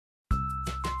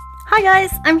Hi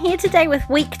guys, I'm here today with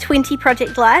week 20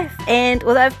 Project Life, and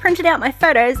although I've printed out my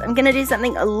photos, I'm going to do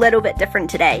something a little bit different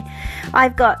today.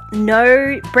 I've got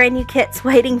no brand new kits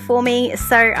waiting for me,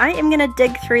 so I am going to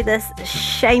dig through this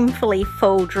shamefully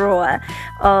full drawer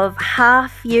of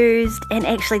half used, and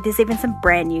actually there's even some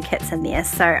brand new kits in there,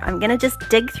 so I'm going to just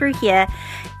dig through here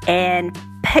and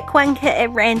pick one kit at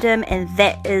random, and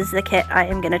that is the kit I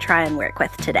am going to try and work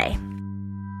with today.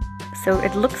 So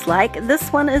it looks like this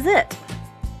one is it.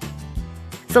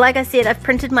 So like I said, I've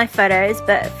printed my photos,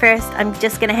 but first I'm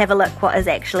just going to have a look what is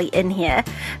actually in here.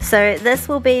 So this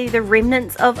will be the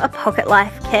remnants of a Pocket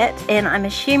Life kit, and I'm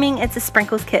assuming it's a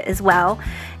sprinkles kit as well.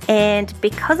 And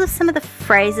because of some of the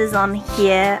phrases on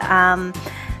here,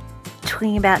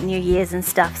 talking about New Year's and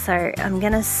stuff, so I'm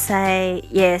gonna say,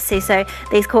 yeah, see, so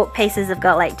these cork pieces have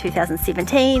got like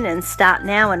 2017 and start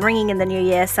now and ringing in the new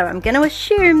year, so I'm gonna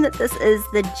assume that this is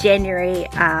the January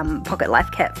Pocket Life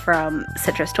kit from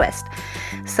Citrus Twist.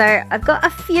 So I've got a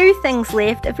few things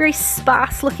left, a very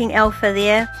sparse looking alpha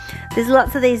there. There's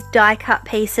lots of these die cut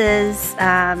pieces,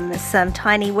 some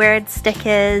tiny word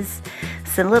stickers,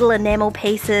 some little enamel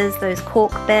pieces, those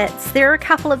cork bits. There are a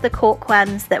couple of the cork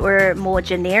ones that were more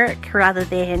generic rather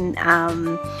than,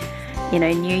 you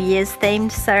know, New Year's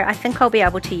themed, so I think I'll be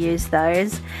able to use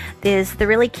those. There's the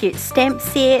really cute stamp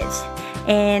set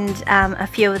and a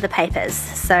few of the papers.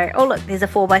 So, oh look, there's a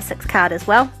 4x6 card as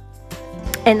well.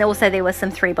 And also there were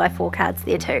some 3x4 cards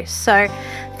there too. So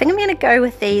I think I'm going to go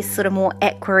with these sort of more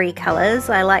aqua-y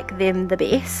colours. I like them the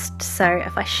best. So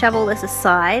if I shovel this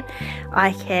aside,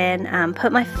 I can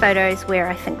put my photos where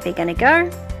I think they're going to go.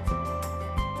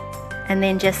 And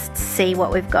then just see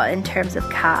what we've got in terms of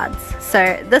cards.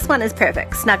 So this one is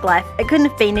perfect, Snug Life. It couldn't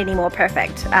have been any more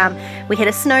perfect. We had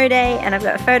a snow day and I've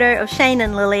got a photo of Shane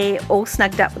and Lily all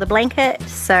snugged up with a blanket.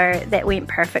 So that went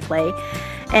perfectly.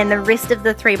 And the rest of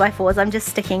the 3x4s I'm just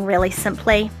sticking really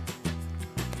simply,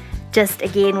 just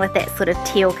again with that sort of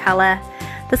teal colour.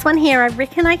 This one here I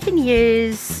reckon I can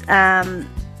use, even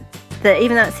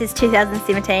though it says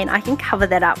 2017, I can cover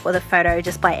that up with a photo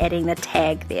just by adding the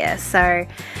tag there. So I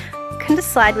can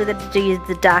decide whether to use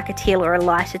the darker teal or a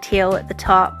lighter teal at the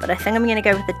top, but I think I'm going to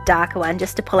go with the darker one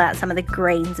just to pull out some of the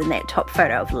greens in that top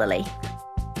photo of Lily.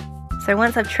 So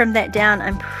once I've trimmed that down,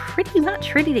 I'm pretty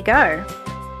much ready to go.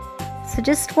 So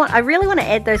I really want to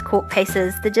add those cork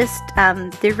pieces. They're just,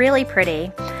 they're really pretty.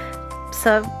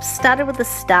 So I've started with the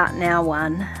Start Now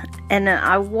one, and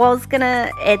I was going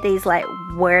to add these like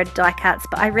word die cuts,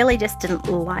 but I really just didn't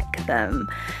like them.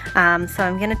 So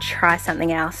I'm going to try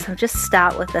something else. I'll just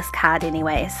start with this card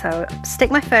anyway. So stick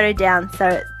my photo down so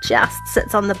it just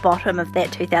sits on the bottom of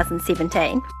that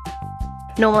 2017.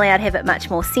 Normally I'd have it much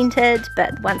more centered,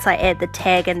 but once I add the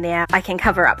tag in there, I can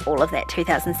cover up all of that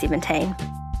 2017.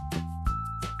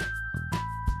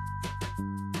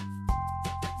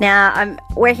 Now I'm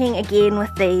working again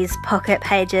with these pocket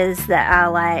pages that are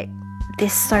like, they're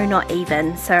so not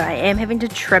even, so I am having to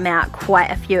trim out quite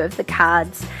a few of the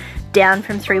cards down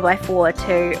from 3x4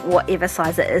 to whatever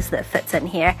size it is that fits in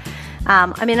here.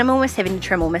 I mean, I'm almost having to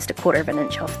trim almost 1/4 of an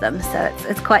inch off them, so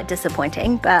it's quite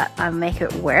disappointing, but I'll make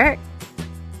it work.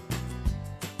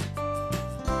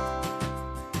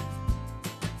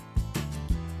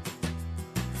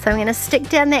 So I'm going to stick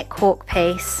down that cork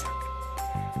piece,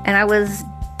 and I was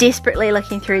desperately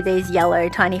looking through these yellow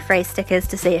tiny phrase stickers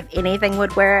to see if anything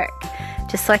would work,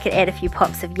 just so I could add a few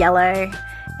pops of yellow,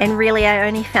 and really I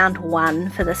only found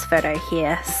one for this photo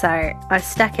here, so I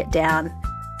stuck it down.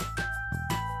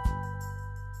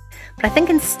 But I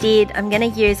think instead I'm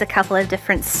going to use a couple of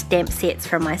different stamp sets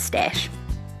from my stash.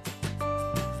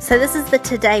 So this is the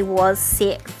Today Was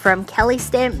set from Kelly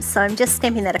Stamps, so I'm just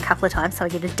stamping that a couple of times so I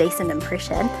get a decent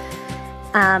impression.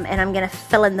 And I'm going to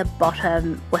fill in the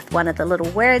bottom with one of the little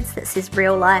words that says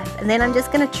Real Life, and then I'm just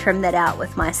going to trim that out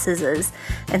with my scissors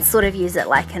and sort of use it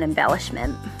like an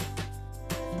embellishment.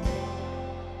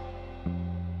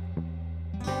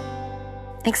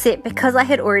 Except because I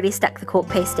had already stuck the cork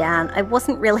piece down, I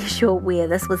wasn't really sure where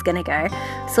this was going to go.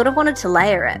 Sort of wanted to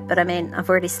layer it, but I mean, I've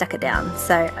already stuck it down.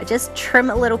 So I just trim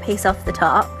a little piece off the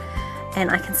top, and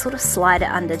I can sort of slide it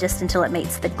under just until it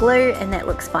meets the glue, and that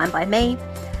looks fine by me.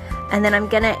 And then I'm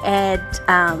going to add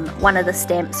one of the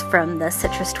stamps from the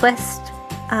Citrus Twist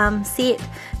set.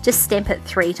 Just stamp it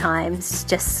 3 times,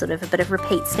 just sort of a bit of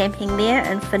repeat stamping there,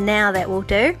 and for now that will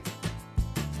do.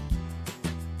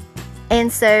 And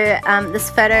so this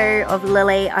photo of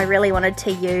Lily, I really wanted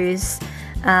to use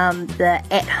the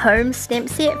At Home stamp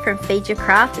set from Feed Your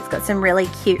Craft. It's got some really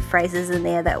cute phrases in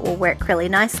there that will work really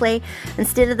nicely.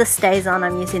 Instead of the Stays On,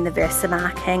 I'm using the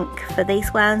Versamark ink for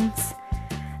these ones.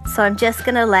 So I'm just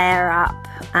going to layer up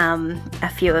a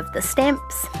few of the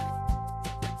stamps.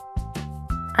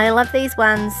 I love these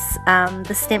ones.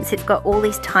 The stamp set's got all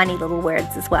these tiny little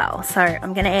words as well. So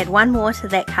I'm going to add one more to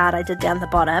that card I did down the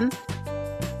bottom.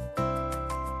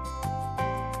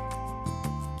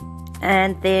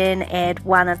 And then add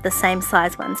one of the same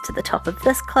size ones to the top of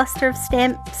this cluster of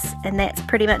stamps. And that's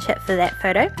pretty much it for that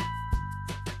photo.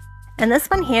 And this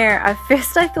one here, at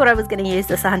first I thought I was going to use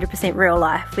this 100% real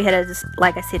life. We had,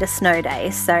 like I said, a snow day,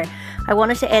 so I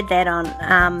wanted to add that on,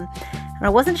 and I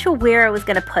wasn't sure where I was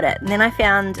going to put it. And then I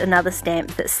found another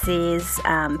stamp that says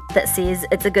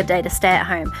it's a good day to stay at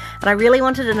home, and I really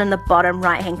wanted it in the bottom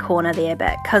right hand corner there,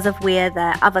 but because of where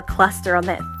the other cluster on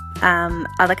that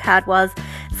other card was,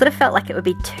 it sort of felt like it would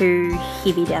be too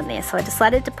heavy down there, so I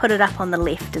decided to put it up on the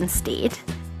left instead.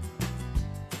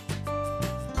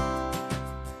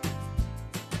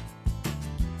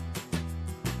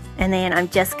 And then I'm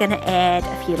just going to add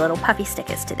a few little puffy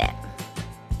stickers to that.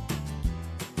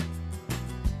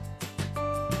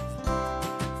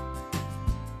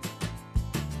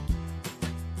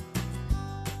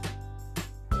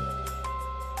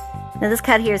 Now this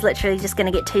card here is literally just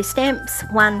going to get 2 stamps,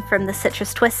 one from the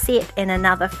Citrus Twist set and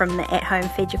another from the At Home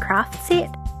Feed Your Craft set.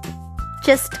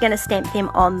 Just going to stamp them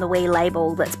on the wee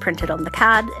label that's printed on the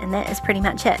card, and that is pretty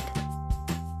much it.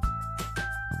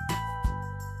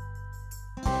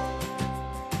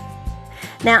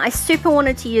 Now I super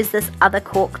wanted to use this other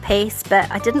cork piece, but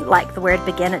I didn't like the word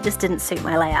begin, it just didn't suit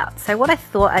my layout. So what I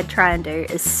thought I'd try and do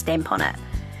is stamp on it.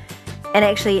 And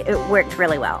actually it worked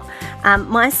really well.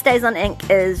 My Stays On ink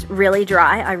is really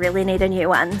dry, I really need a new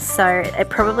one, so it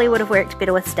probably would have worked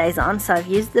better with Stays On. So I've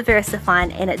used the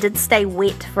VersaFine and it did stay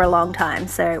wet for a long time.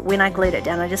 So when I glued it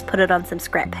down, I just put it on some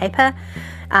scrap paper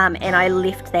and I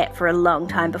left that for a long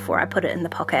time before I put it in the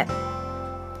pocket.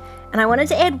 And I wanted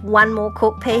to add one more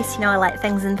cork piece, you know, I like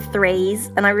things in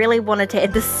 3s, and I really wanted to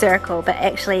add this circle, but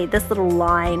actually this little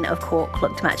line of cork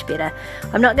looked much better.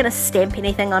 I'm not going to stamp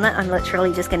anything on it, I'm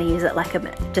literally just going to use it like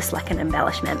just like an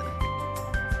embellishment.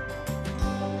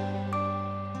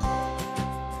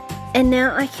 And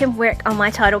now I can work on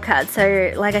my title card.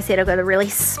 So like I said, I've got a really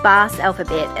sparse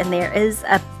alphabet, and there is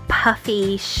a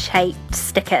puffy shaped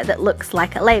sticker that looks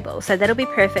like a label, so that'll be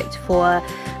perfect for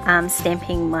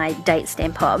stamping my date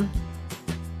stamp on.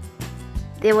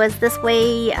 There was this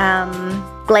wee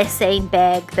glassine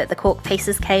bag that the cork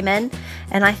pieces came in,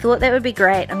 and I thought that would be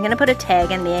great. I'm going to put a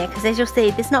tag in there because, as you'll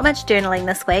see, there's not much journaling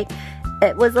this week.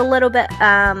 It was a little bit of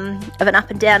an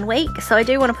up and down week, so I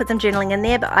do want to put some journaling in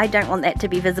there, but I don't want that to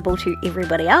be visible to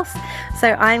everybody else.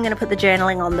 So I'm going to put the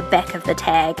journaling on the back of the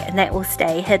tag, and that will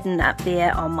stay hidden up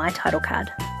there on my title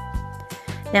card.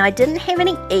 Now I didn't have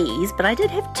any E's, but I did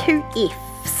have 2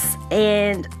 F's,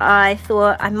 and I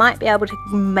thought I might be able to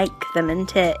make them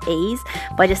into E's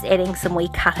by just adding some wee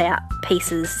cutout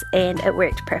pieces, and it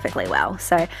worked perfectly well.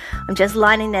 So I'm just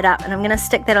lining that up, and I'm going to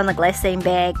stick that on the glassine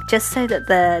bag just so that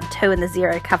the 2 and the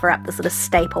 0 cover up the sort of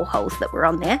staple holes that were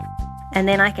on there. And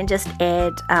then I can just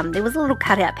add, there was a little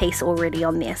cutout piece already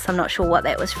on there, so I'm not sure what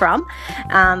that was from,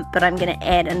 but I'm going to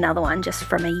add another one just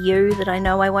from a U that I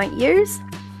know I won't use,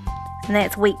 and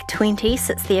that's week 20,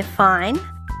 sits there fine.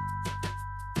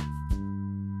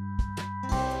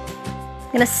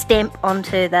 I'm going to stamp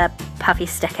onto the puffy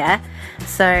sticker,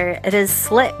 so it is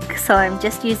slick, so I'm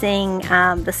just using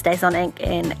the Stays On ink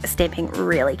and stamping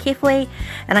really carefully,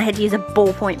 and I had to use a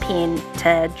ballpoint pen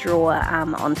to draw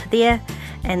onto there,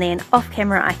 and then off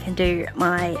camera I can do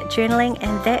my journaling,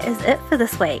 and that is it for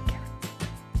this week.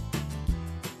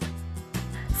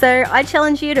 So I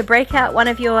challenge you to break out one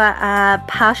of your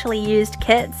partially used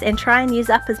kits and try and use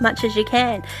up as much as you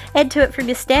can. Add to it from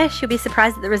your stash, you'll be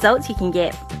surprised at the results you can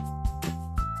get.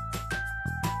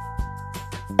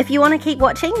 If you want to keep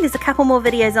watching, there's a couple more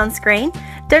videos on screen.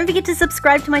 Don't forget to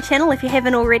subscribe to my channel if you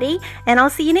haven't already, and I'll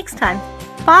see you next time.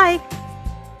 Bye!